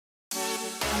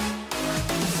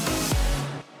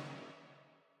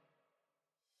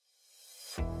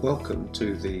Welcome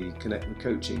to the Connect with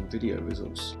Coaching video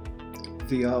resource.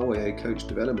 The RYA Coach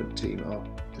Development Team are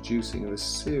producing a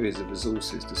series of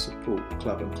resources to support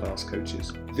club and class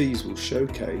coaches. These will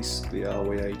showcase the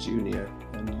RYA Junior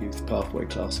and Youth Pathway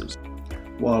classes,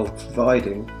 while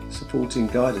providing supporting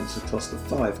guidance across the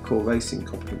 5 core racing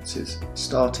competencies: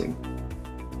 starting,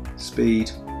 speed,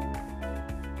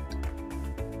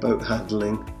 boat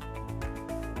handling,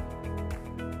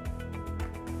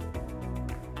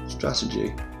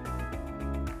 strategy,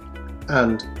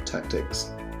 and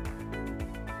tactics.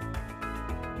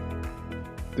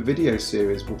 The video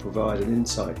series will provide an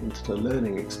insight into the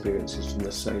learning experiences from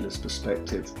the sailor's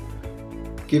perspective,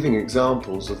 giving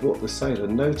examples of what the sailor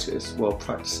noticed while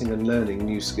practicing and learning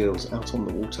new skills out on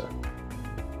the water.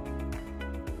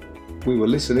 We will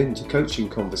listen in to coaching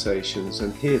conversations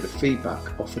and hear the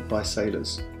feedback offered by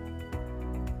sailors.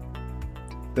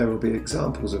 There will be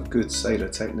examples of good sailor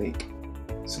technique,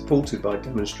 supported by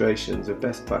demonstrations of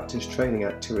best practice training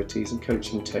activities and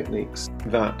coaching techniques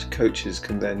that coaches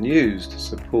can then use to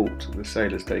support the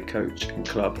sailors they coach in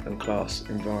club and class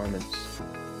environments.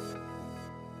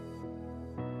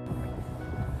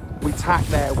 We tacked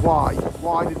there. Why?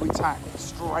 Why did we tack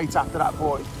straight after that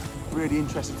buoy? Really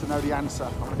interested to know the answer.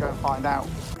 I'm going to go and find out.